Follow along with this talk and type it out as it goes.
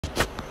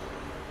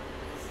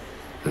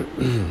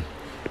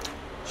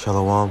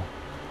Shalom,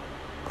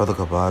 Brother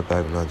Kabad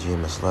back with our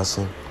GMS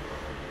lesson.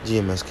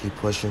 GMS keep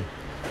pushing.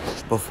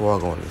 Before I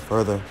go any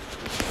further,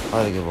 I'd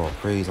like to give all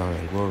praise, honor,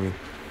 and glory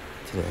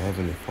to the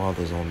Heavenly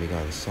Father's only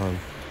begotten Son,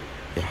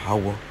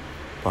 YAHAWAH,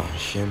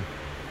 BAHASHAM,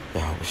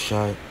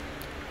 YAHAWASHI,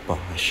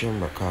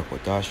 BAHASHAM,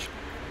 Rakakwadash.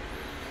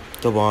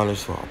 Double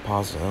honors for our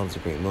apostles and elders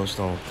of Great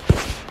Millstone.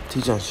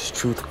 Teach us His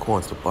truth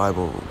according to the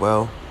Bible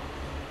well.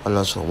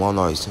 Allah Shalom,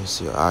 all His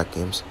sincere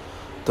Akims,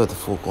 throughout the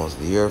four corners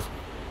of the earth,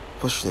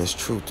 pushing His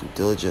truth through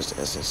diligence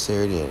and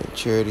sincerity and in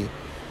charity.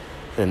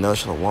 And Allah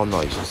Shalom,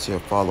 all His sincere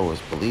followers,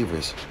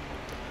 believers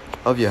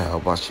of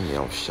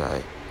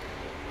YAHAWASHI,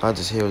 not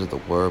just hearers of the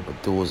word,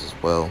 but doers as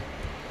well.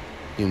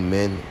 You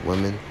men,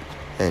 women,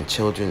 and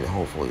children, and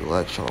hopefully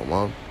elect.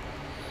 Shalom.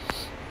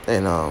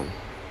 And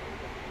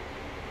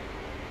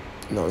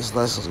this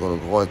lesson is going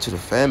to go into the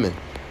famine.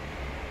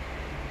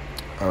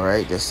 All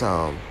right,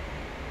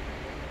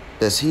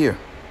 that's here.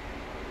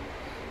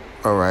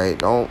 All right,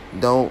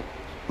 don't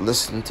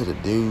listen to the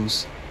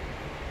news.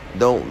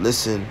 Don't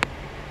listen,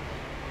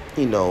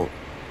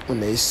 when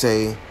they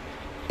say,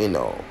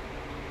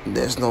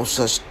 there's no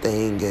such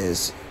thing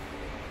as,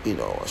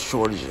 a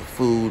shortage of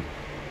food.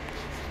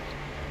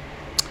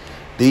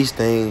 These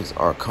things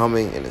are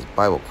coming in this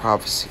Bible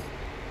prophecy.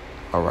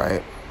 All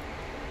right.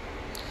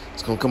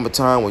 It's going to come a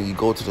time when you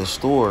go to the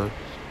store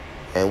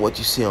and what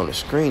you see on the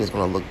screen is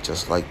going to look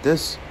just like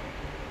this.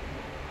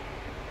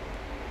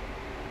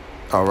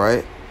 All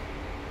right.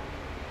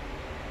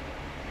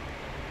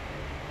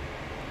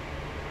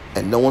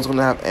 And no one's going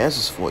to have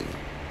answers for you.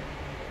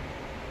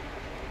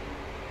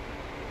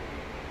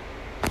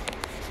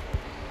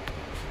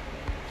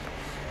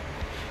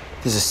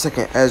 This is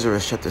 2 Ezra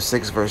chapter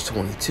 6 verse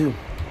 22.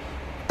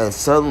 And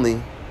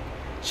suddenly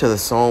shall the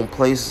sown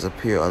places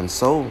appear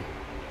unsold,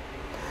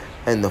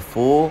 and the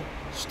full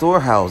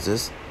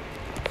storehouses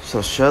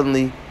shall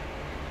suddenly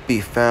be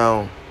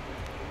found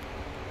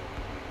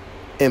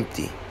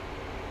empty.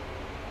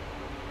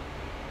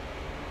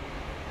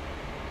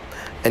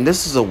 And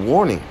this is a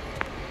warning.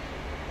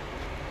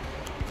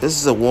 This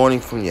is a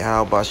warning from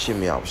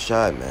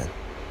YAHAWASHI, man.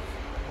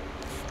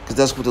 Because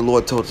that's what the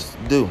Lord told us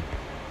to do.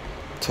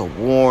 To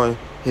warn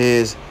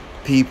His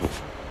people.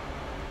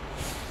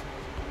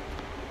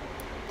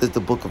 This is the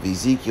book of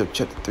Ezekiel,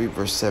 chapter 3,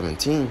 verse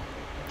 17.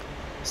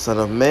 Son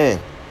of man,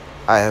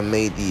 I have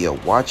made thee a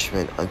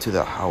watchman unto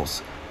the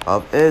house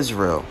of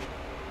Israel.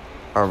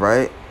 All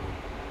right?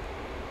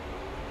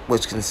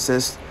 Which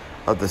consists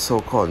of the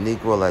so-called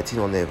Negro,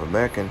 Latino, Native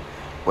American,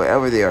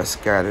 wherever they are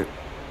scattered.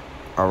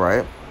 All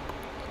right?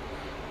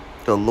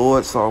 The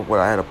Lord saw what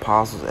I had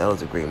apostles,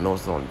 elders, of Great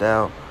Millstone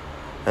down,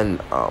 and,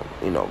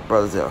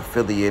 brothers that are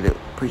affiliated,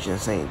 preaching the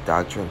same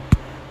doctrine,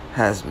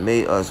 has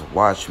made us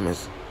watchmen,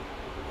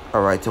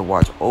 all right, to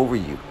watch over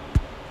you,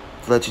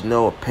 to let you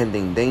know a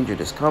pending danger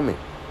that's coming.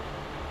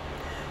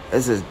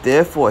 It says,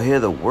 therefore hear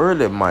the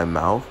word of my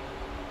mouth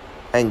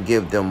and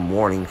give them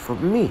warning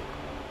from me.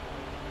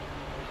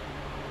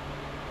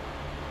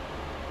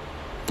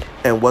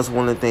 And what's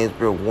one of the things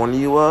we're warning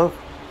you of?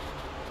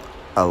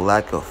 A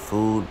lack of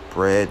food,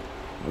 bread,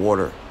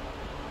 water.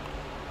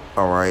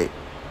 All right.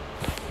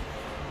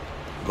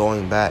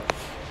 Going back.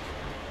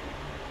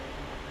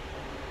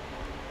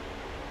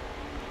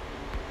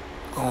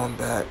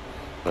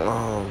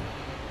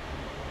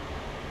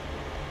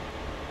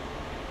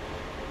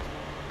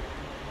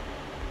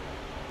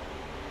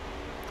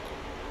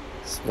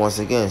 Once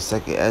again,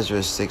 2 Ezra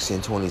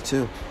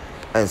 16:22.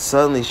 And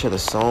suddenly shall the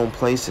sown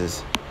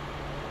places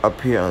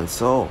appear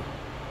unsold.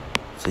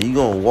 So you're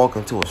going to walk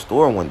into a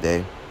store one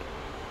day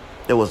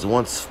that was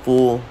once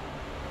full,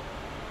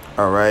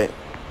 all right,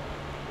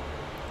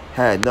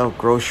 had enough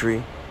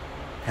grocery,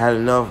 had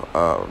enough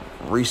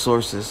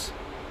resources,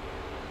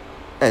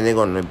 and they're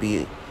going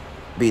to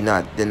they're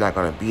not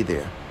going to be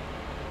there.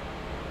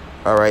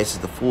 All right, so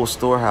the full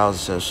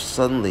storehouse shall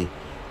suddenly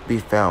be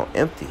found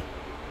empty.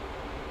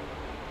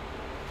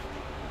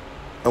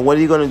 And what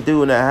are you going to do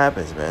when that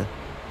happens, man?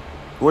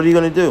 What are you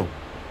going to do?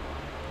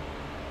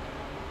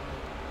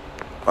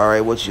 All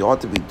right, what you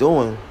ought to be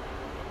doing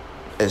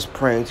is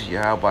praying to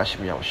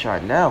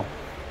YAHAWASHI now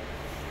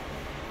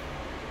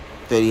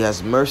that He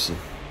has mercy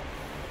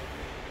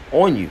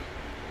on you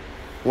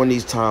when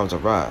these times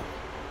arrive.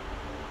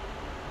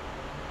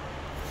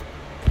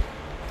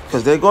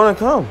 Because they're going to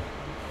come.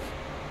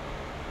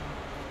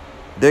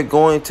 They're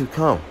going to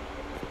come.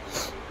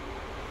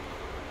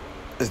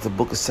 It's the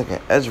book of 2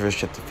 Ezra,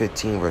 chapter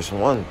 15, verse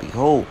 1.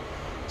 Behold,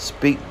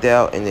 speak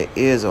thou in the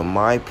ears of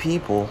my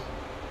people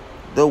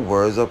the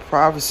words of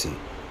prophecy,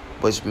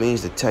 which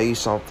means to tell you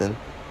something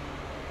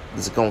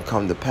that's going to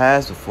come to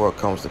pass before it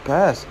comes to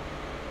pass,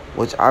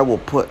 which I will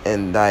put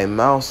in thy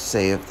mouth,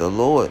 saith the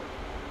Lord.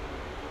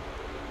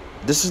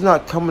 This is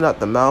not coming out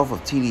the mouth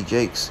of T.D.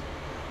 Jakes.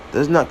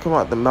 This is not coming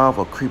out the mouth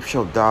of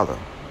Creepshow Dollar.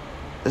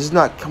 This is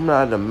not coming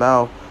out of the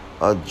mouth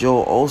of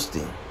Joel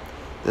Osteen.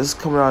 This is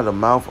coming out of the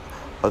mouth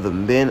of the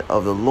men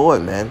of the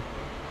Lord, man.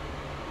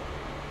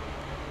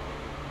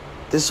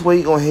 This is where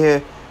you're going to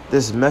hear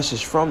this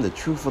message from, the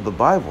truth of the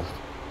Bible.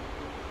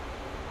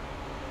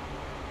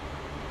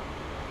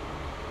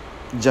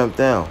 Jump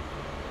down.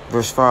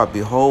 Verse 5,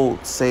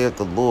 behold, saith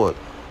the Lord,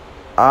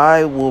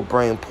 I will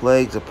bring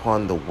plagues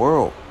upon the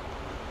world.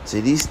 See,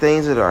 these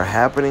things that are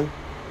happening,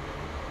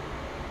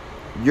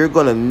 you're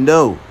going to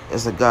know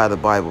it's the God of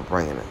the Bible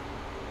bringing it.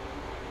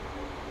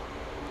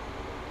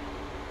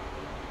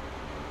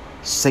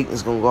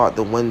 Satan's going to go out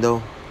the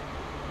window.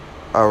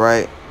 All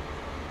right.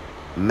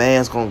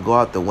 Man's going to go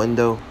out the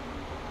window.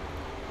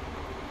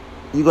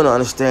 You're going to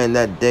understand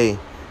that day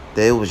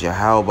that it was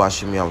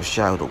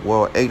YAHAWASHI, who the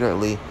world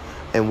ignorantly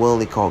and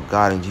willingly called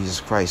God and Jesus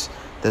Christ,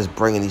 that's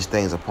bringing these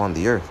things upon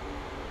the earth.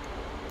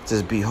 It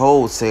says,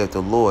 behold, saith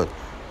the Lord,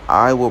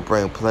 I will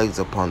bring plagues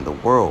upon the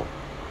world.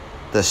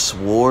 The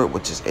sword,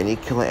 which is any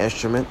killing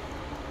instrument.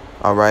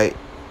 All right.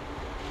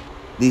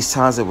 These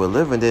times that we're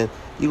living in,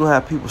 you're going to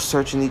have people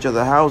searching each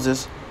other's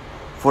houses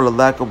for the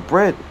lack of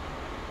bread,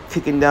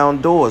 kicking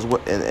down doors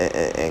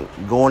and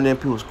going in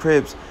people's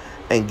cribs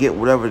and get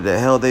whatever the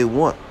hell they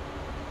want.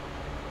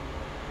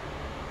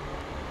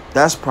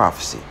 That's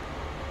prophecy.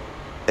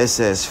 It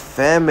says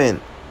famine,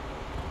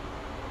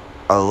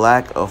 a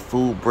lack of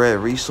food, bread,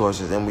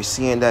 resources, and we're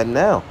seeing that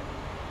now.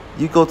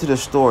 You go to the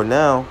store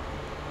now,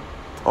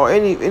 or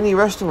any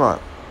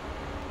restaurant.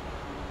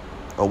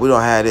 Oh, we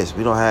don't have this,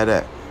 we don't have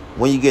that.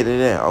 When you get it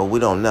in, oh, we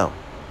don't know.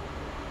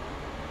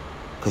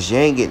 Because you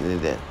ain't getting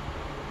it in.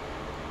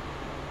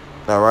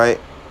 All right?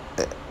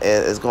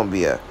 It's going to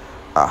be a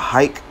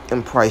hike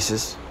in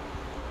prices.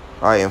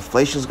 All right?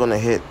 Inflation's going to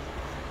hit.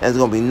 And there's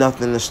going to be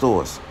nothing in the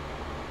stores.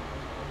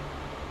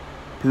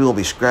 People going to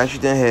be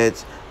scratching their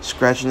heads,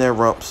 scratching their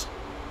rumps.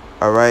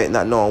 All right?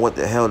 Not knowing what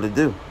the hell to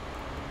do.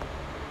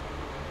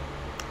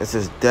 It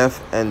says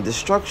death and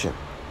destruction.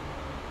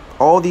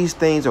 All these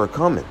things are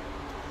coming.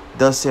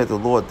 Thus saith the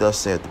Lord, thus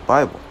saith the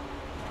Bible.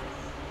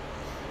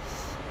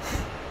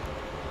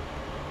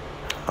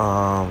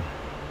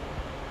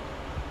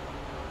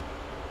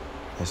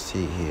 Let's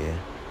see here.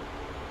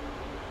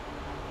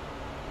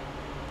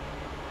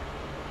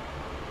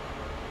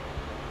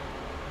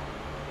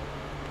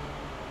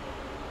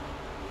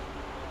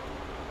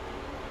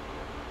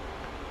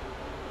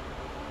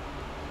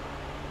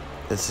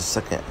 This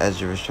is 2nd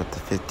Ezra chapter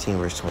 15,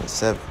 verse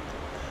 27.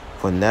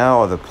 For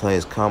now are the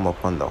plagues come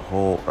upon the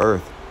whole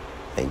earth,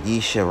 and ye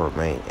shall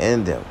remain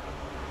in them.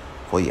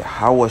 For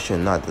Yahawah shall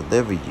not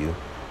deliver you,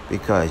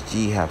 because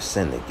ye have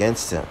sinned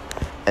against him.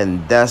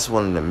 And that's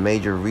one of the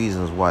major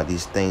reasons why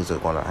these things are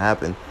going to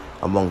happen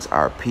amongst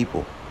our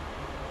people.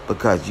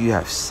 Because you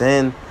have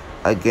sinned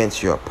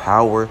against your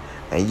power,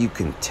 and you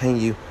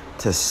continue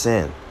to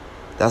sin.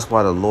 That's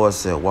why the Lord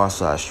said, why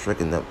shall I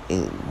stricken them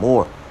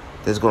anymore?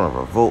 There's going to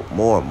revolt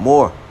more and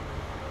more.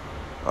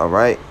 All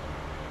right?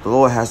 The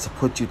Lord has to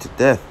put you to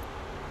death.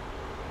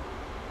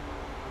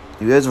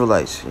 You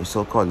Israelites, you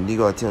so-called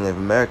Negro Latino Native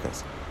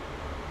Americans.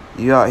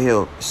 You out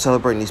here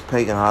celebrating these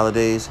pagan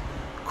holidays,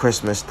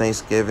 Christmas,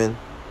 Thanksgiving.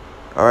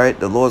 All right?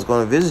 The Lord's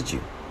going to visit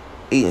you.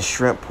 Eating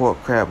shrimp,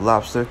 pork, crab,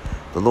 lobster.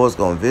 The Lord's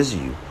going to visit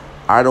you.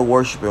 Idol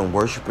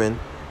worshiping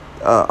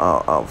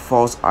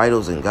false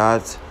idols and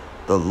gods.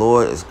 The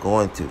Lord is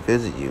going to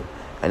visit you.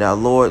 And our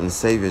Lord and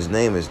Savior's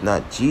name is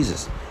not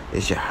Jesus.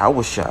 It's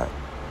YAHAWASHI,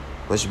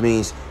 which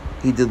means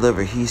he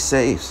delivers, he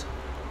saves.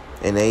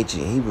 In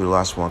ancient Hebrew,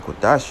 Lashwan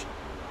Kodash.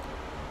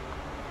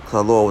 Because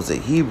our Lord was a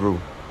Hebrew.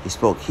 He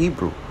spoke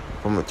Hebrew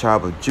from the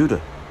tribe of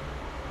Judah,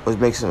 which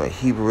makes him a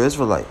Hebrew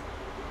Israelite.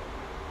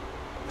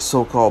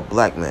 So-called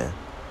black man.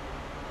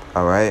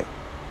 All right?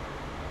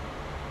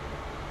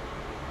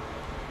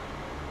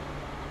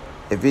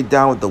 If you're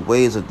down with the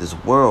ways of this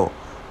world,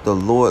 the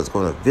Lord is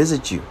going to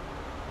visit you.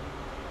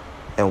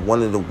 And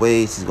one of the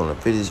ways he's going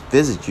to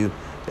visit you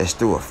is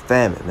through a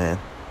famine, man.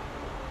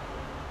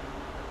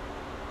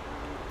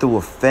 Through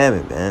a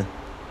famine, man.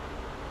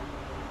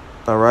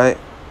 All right?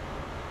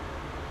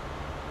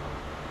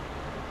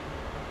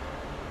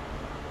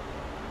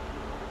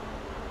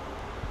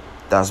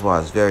 That's why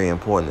it's very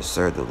important to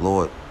serve the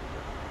Lord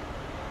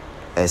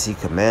as he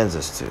commands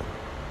us to.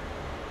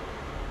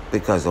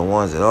 Because the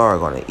ones that are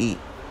going to eat.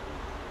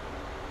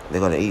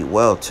 They're going to eat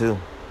well, too.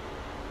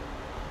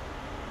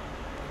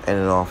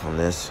 Ending off on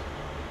this.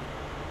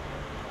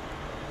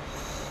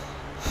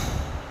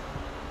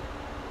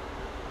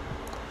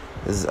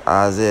 This is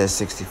Isaiah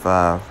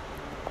 65.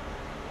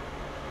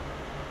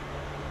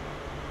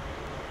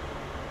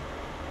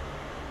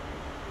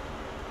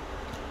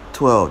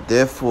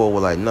 Therefore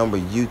will I number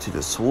you to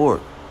the sword,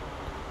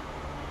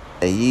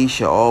 and ye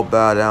shall all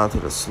bow down to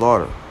the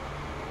slaughter.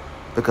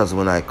 Because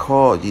when I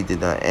called, ye did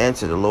not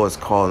answer. The Lord's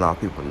calling our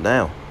people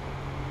now.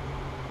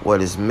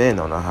 What is men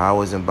on the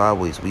highways and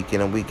byways, week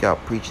in and week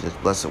out, preaching his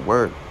blessed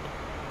word.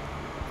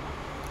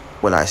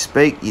 When I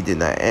spake, ye did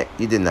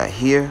not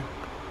hear,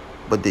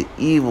 but the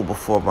evil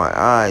before my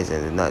eyes,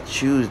 and did not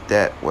choose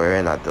that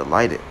wherein I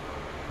delighted.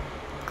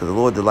 Because the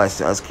Lord delights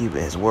in us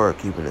keeping his word,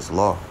 keeping his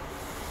law.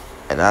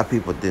 And our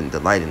people didn't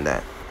delight in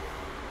that.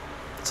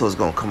 So it's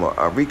going to come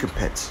a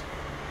recompense.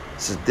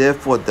 It says,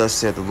 therefore thus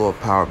saith the Lord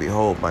power,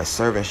 behold, my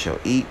servant shall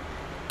eat,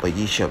 but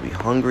ye shall be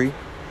hungry.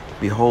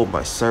 Behold,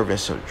 my servant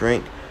shall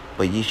drink,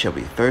 but ye shall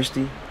be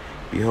thirsty.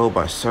 Behold,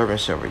 my servant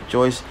shall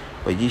rejoice,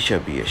 but ye shall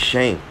be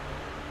ashamed.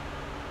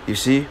 You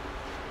see?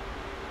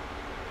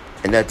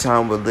 And that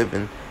time we're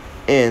living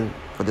in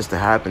for this to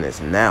happen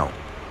is now.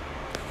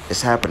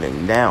 It's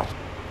happening now.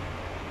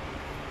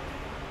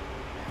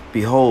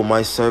 Behold,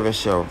 my servant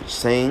shall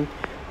sing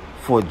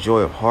for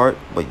joy of heart,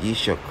 but ye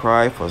shall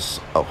cry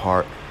of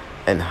heart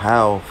and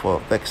howl for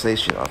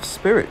vexation of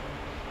spirit.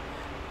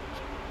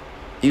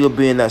 You will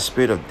be in that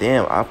spirit of,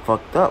 damn, I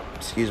fucked up.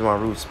 Excuse my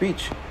rude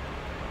speech.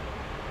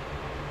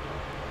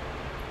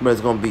 But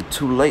it's going to be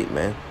too late,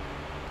 man.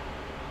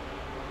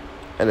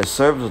 And the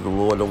servants of the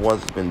Lord, the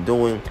ones that's been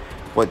doing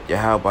what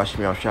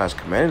YAHAWASHI has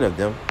commanded of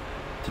them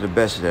to the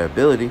best of their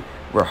ability,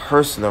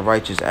 rehearsing the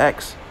righteous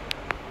acts.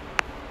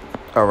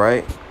 All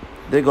right?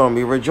 They're going to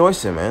be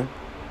rejoicing, man.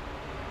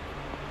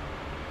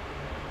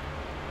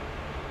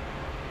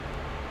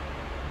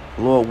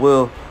 Lord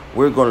will,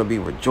 we're going to be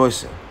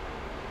rejoicing.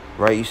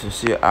 Right? You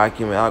sincere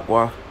Akim and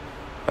Akwa.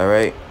 All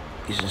right?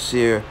 You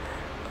sincere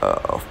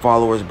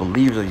followers,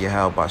 believers of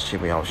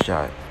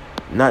YAHAWASHI.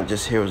 Not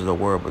just hearers of the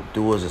word, but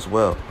doers as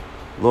well.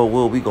 Lord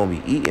will, we going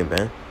to be eating,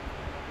 man.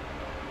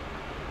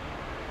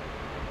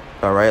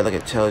 All right? Like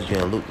it tells you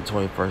in Luke, the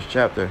 21st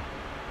chapter.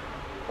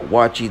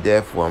 Watch ye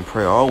therefore and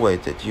pray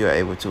always that you are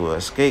able to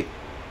escape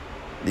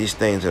these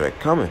things that are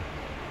coming.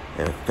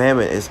 And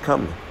famine is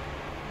coming.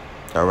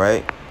 All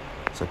right?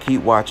 So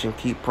keep watching,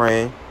 keep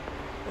praying,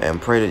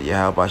 and pray that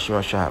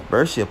YAHAWASHI shall have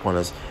mercy upon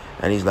us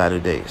in these latter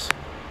days.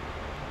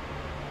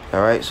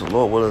 All right? So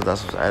Lord willing,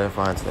 that's what's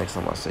edifying. Until next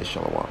time I say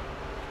shalom.